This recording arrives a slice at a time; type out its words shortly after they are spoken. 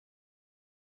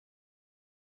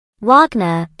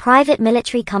Wagner, private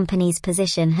military company's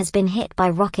position has been hit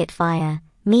by rocket fire,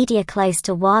 media close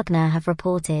to Wagner have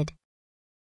reported.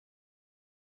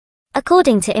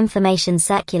 According to information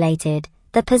circulated,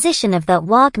 the position of the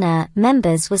Wagner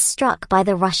members was struck by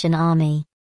the Russian army.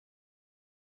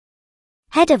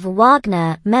 Head of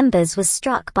Wagner members was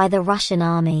struck by the Russian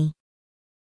army.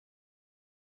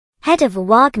 Head of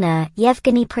Wagner,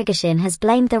 Yevgeny Prigozhin, has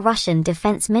blamed the Russian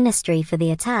Defense Ministry for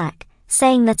the attack,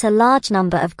 saying that a large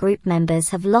number of group members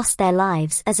have lost their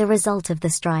lives as a result of the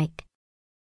strike.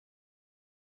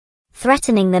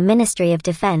 Threatening the Ministry of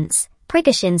Defense,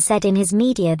 Prigozhin said in his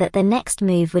media that the next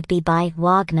move would be by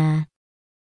Wagner.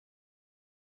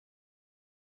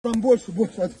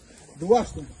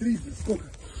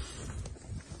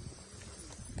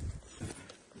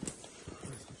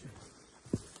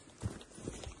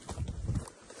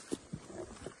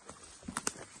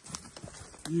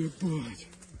 Ебать.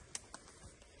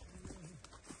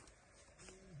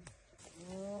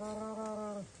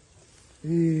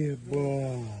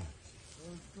 Ебать.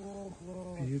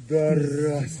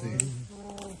 Пидорасы.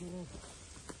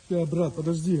 Брат,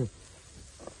 подожди.